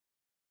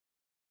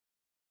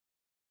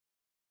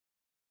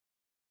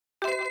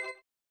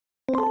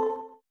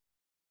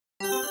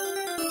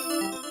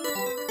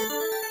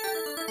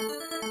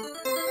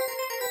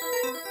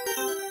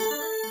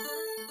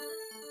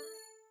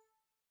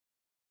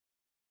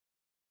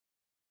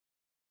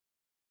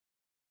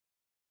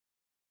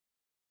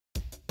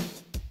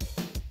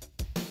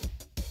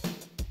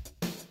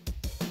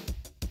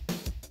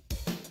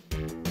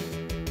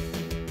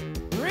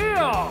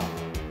Real.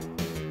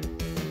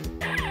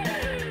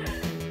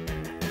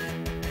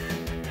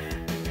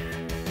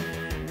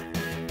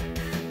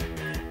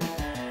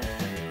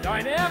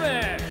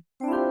 Dynamic.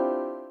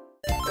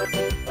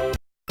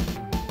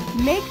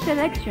 Make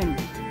selection.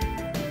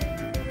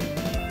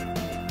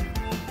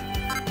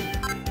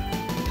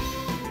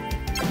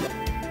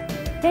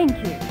 Thank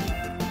you.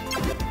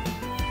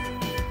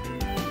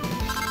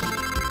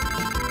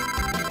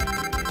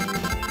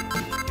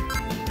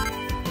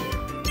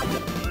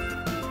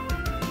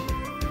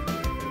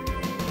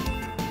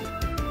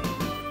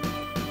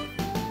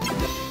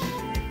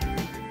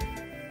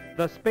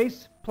 The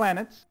Space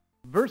Planets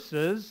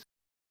versus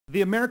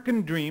the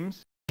American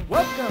Dreams.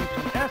 Welcome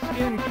to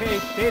SNK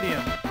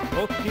Stadium.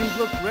 Both teams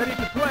look ready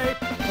to play,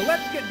 so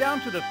let's get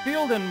down to the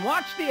field and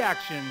watch the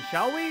action,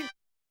 shall we?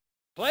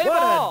 Play what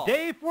ball. a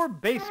day for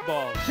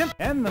baseball.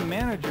 And the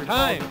manager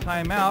calls a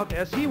timeout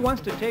as he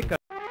wants to take a...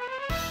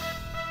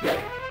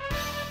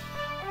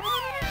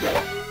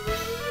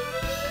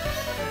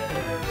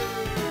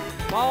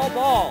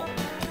 Ball.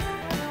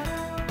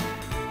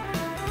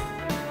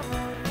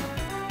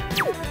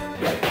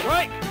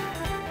 Strike.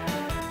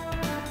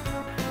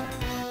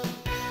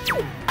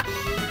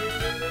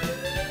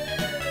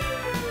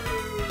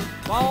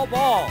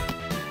 Ball.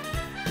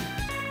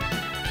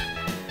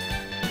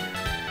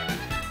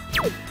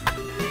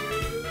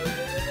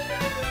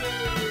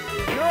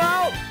 You're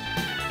out.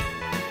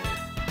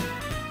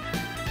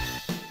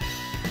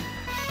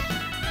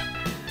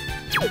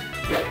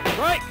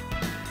 Strike.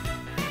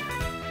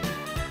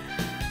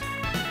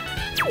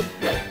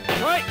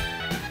 Strike.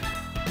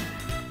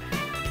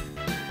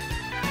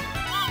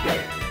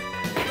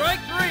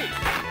 Strike three.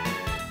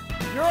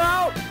 You're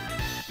out.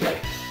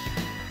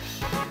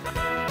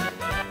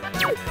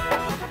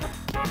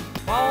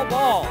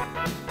 Ball.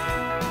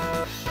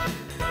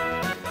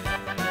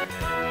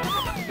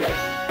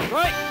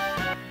 Strike.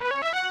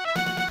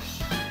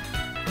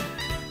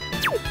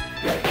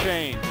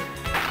 Change.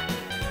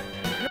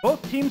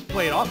 Both teams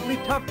played awfully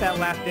tough that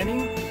last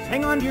inning.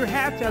 Hang on to your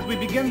hats as we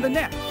begin the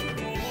next.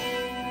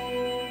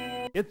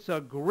 It's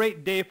a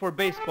great day for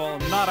baseball.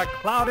 Not a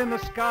cloud in the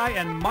sky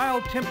and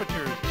mild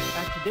temperatures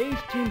as today's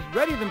teams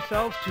ready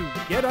themselves to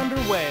get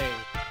underway.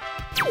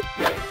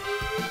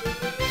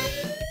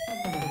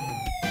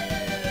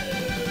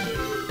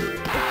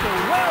 It's a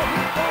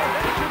well-hit ball.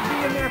 That should be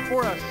in there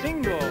for a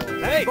single.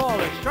 That ball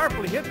is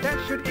sharply hit. That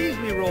should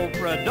easily roll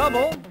for a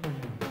double.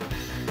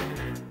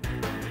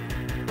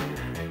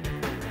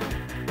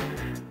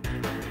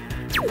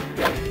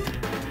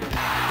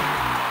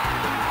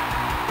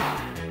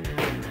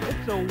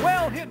 It's a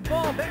well-hit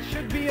ball. That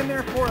should be in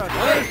there for a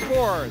Runner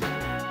scores.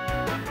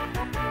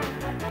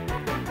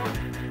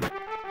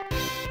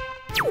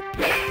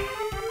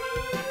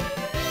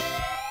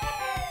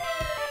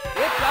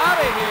 It's out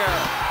of here.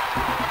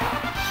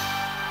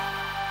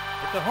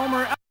 It's a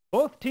homer.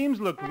 Both teams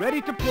look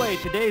ready to play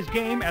today's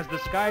game as the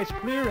skies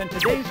clear and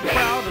today's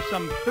crowd of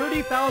some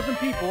 30,000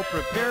 people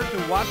prepare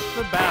to watch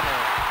the battle.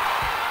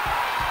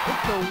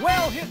 It's a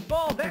well-hit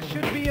ball. That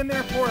should be in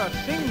there for a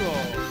single.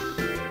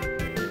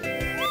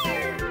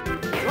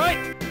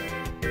 Right.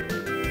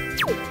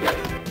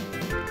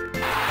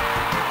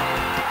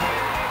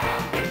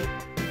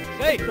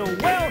 Safe. It's a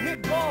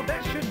well-hit ball.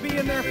 That should be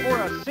in there for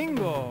a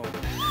single.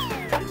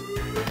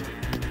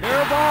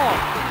 Fair ball.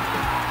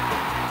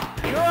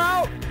 You're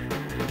out.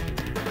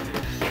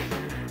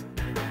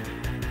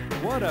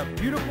 What a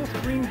beautiful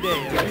spring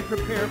day as we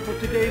prepare for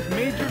today's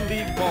Major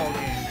League ball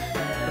game.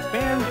 The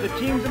fans, the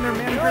teams, and their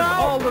managers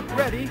all look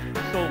ready,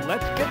 so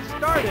let's get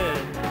started.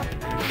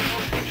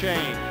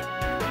 Change.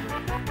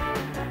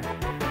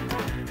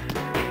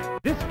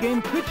 This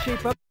game could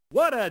shape up.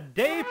 What a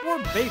day for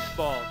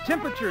baseball.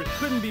 Temperatures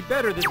couldn't be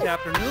better this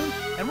afternoon,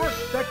 and we're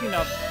expecting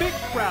a big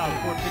crowd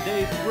for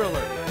today's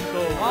thriller.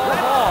 So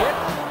let's get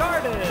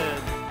started.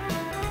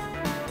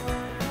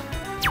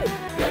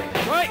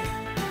 Right.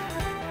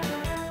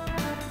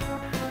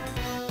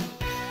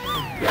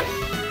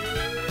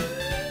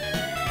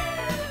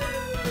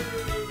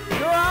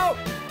 You're out.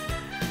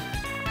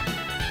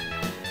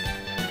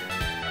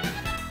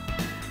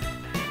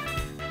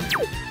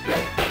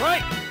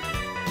 Right.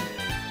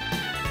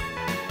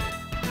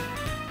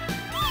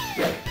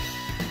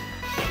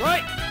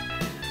 Right.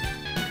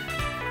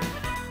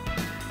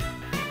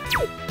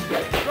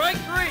 Strike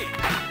three.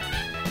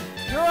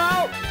 You're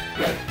out.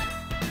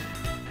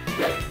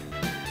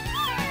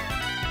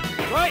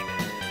 Right.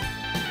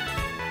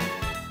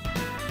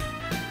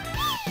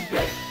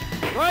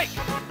 Right.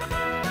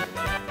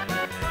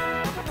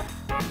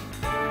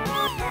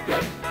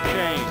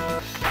 Change.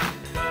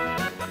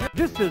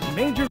 This is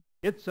Major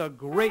It's a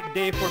great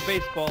day for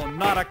baseball,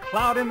 not a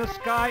cloud in the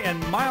sky and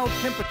mild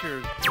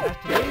temperatures as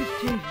today's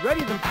teams ready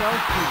themselves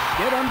to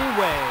get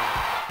underway.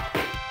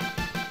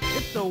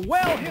 It's a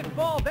well-hit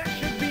ball that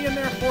should be in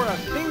there for a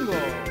single.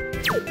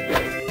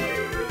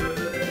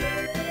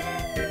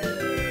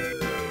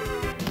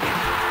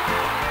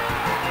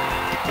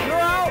 You're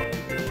out!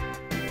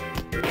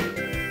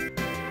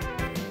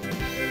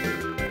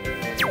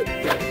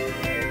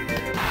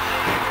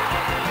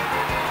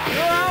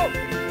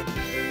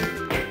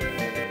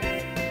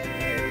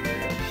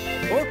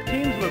 Both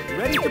teams look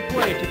ready to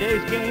play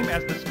today's game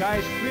as the sky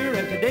is clear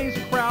and today's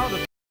crowd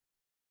of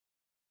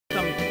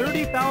some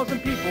 30,000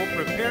 people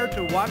prepare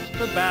to watch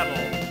the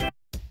battle.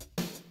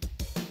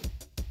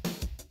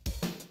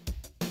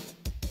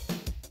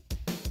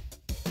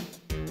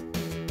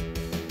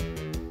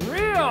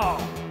 Real!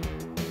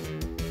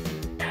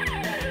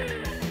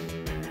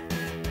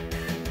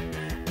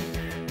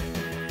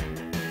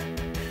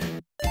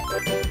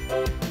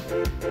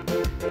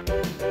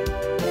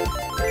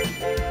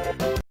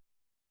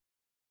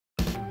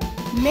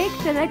 Make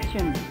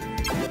selection.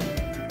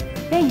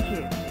 Thank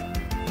you.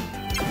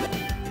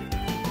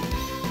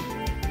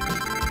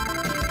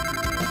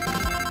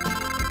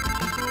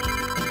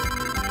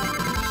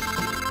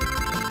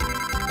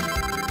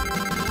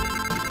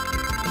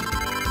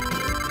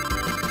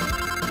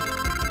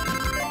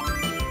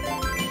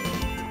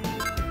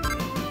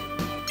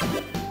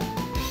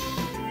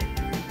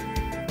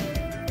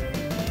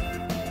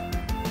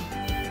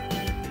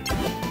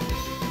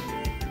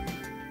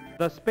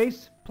 The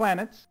Space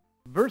Planets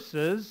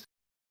versus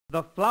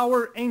the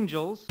Flower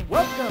Angels.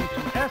 Welcome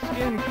to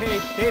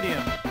SNK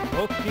Stadium.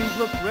 Both teams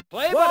look ready.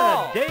 Play What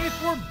ball! a day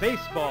for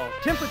baseball.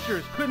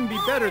 Temperatures couldn't be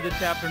better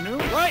this afternoon.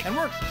 Right. And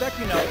we're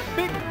expecting a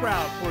big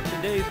crowd for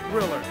today's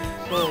thriller.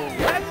 So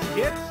let's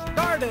get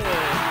started.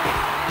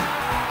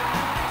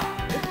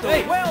 It's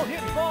a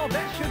well-hit ball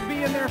that should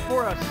be in there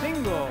for a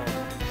single.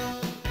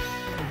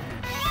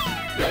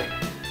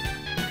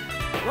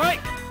 Right!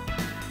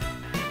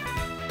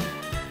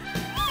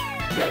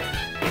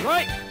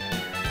 Right!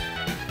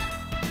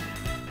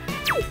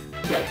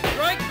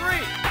 Strike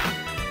three!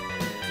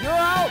 You're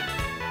out!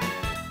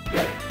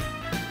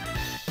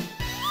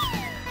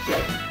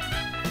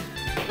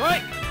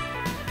 Strike!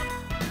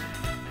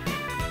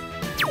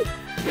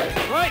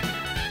 Strike!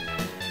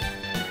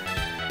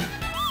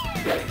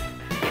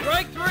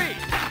 Strike three!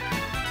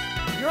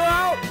 You're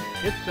out!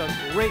 It's a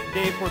great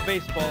day for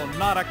baseball,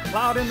 not a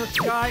cloud in the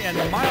sky and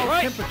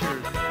mild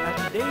temperatures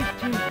as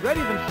today's teams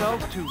ready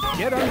themselves to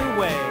get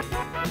underway.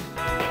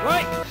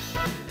 Right!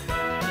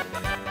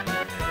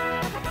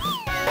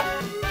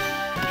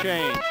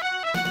 Change.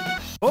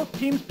 Both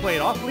teams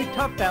played awfully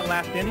tough that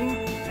last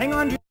inning. Hang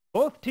on.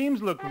 Both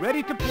teams look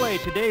ready to play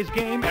today's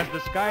game as the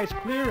sky is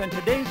clear and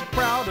today's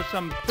crowd of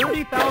some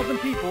 30,000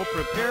 people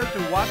prepare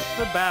to watch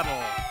the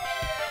battle.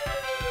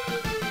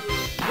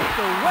 It's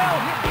a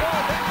well-hit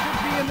ball that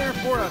should be in there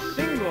for a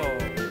single.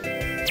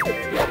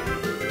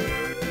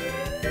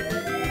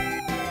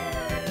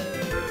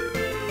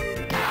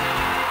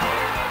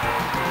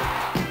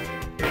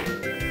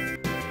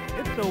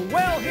 It's a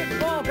well-hit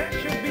ball that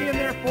should be in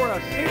there for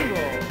a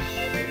single.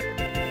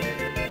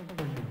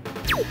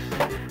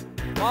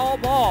 Foul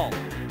ball.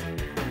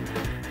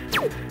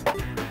 You're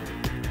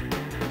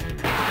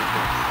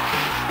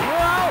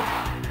out!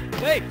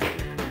 Safe.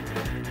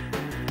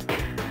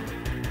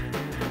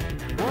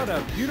 What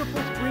a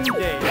beautiful spring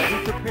day as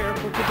we prepare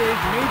for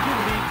today's Major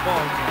League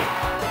ball game.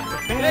 The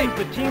fans,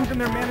 the teams, and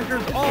their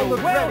managers all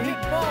look ready,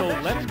 so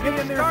let's get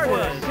in there for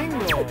a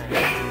single.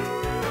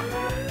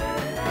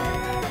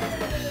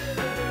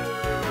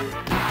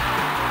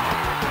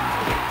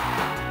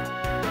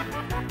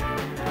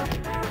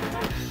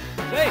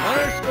 Safe.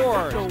 Runner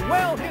scores. It's a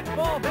well-hit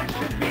ball that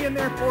should be in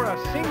there for a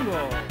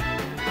single.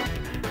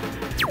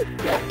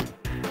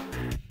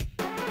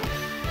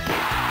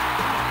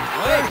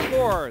 Runner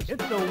scores.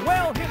 It's a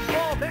well-hit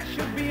ball that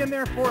should be in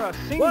there for a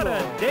single. What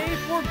a day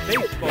for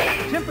baseball.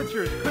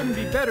 Temperatures couldn't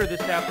be better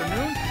this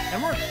afternoon,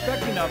 and we're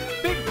expecting a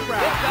big crowd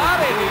Get for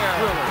outta today's here.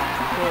 thriller.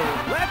 So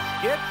let's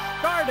get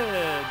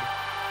started.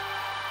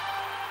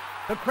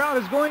 The crowd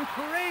is going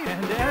crazy,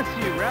 and as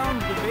he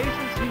rounds the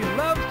bases, he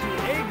loves to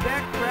egg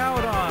that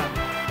crowd on.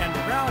 And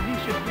proud he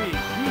should be.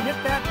 He hit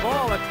that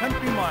ball a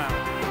country mile.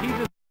 He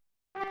just...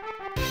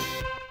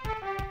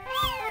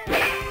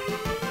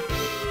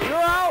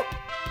 You're out!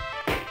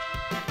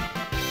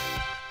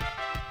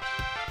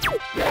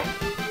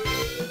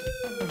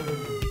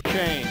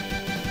 Change.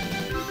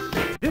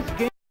 This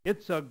game,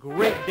 it's a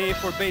great day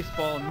for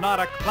baseball, not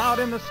a cloud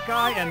in the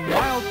sky and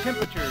mild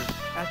temperatures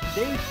as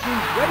today's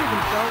teams ready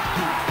themselves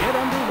to get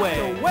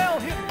underway. It's a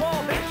well-hit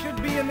ball that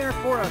should be in there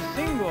for a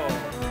single.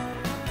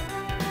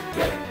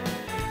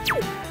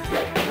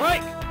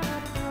 Strike.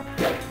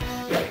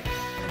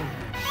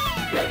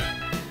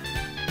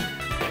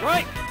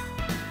 Strike.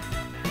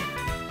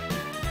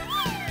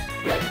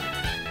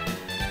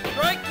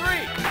 Strike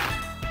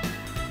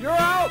three. You're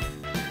out!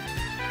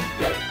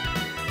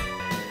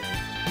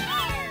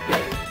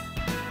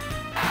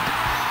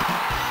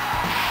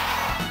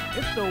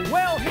 It's a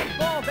hit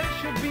ball. That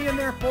should be in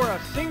there for a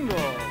single.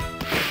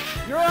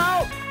 You're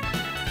out.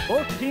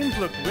 Both teams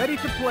look ready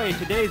to play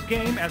today's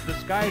game as the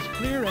sky is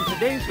clear and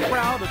today's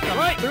crowd of some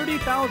Right.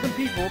 30,000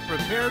 people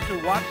prepare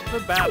to watch the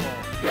battle.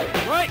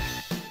 Right.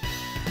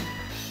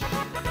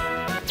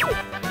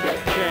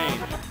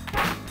 Change.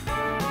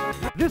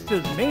 This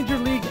is Major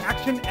League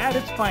action at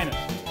its finest.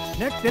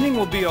 Next inning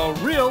will be a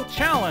real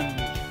challenge.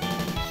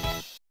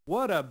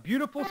 What a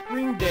beautiful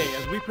spring day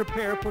as we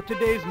prepare for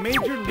today's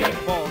Major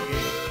League ball game.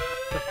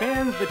 The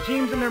fans, the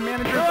teams, and their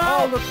managers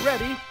all look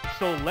ready,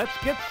 so let's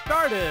get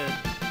started.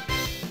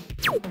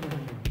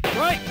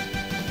 Right.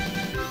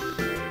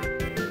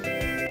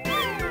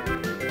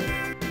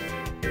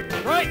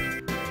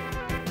 Right.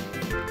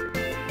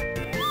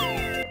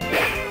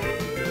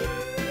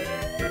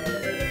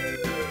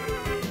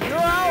 You're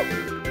out.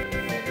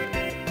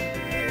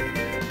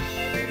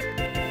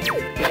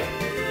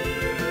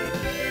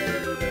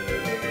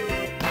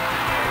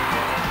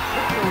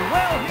 It's a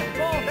well-hit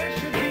ball. That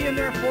should be in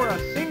there for a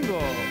single.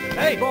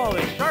 That ball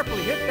is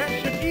sharply hit. That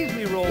should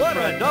easily roll What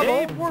for a a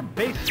double. day for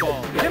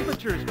baseball.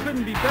 Temperatures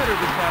couldn't be better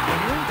this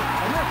afternoon,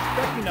 and we're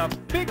expecting a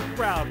big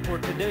crowd for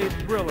today's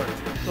thriller.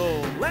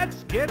 So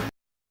let's get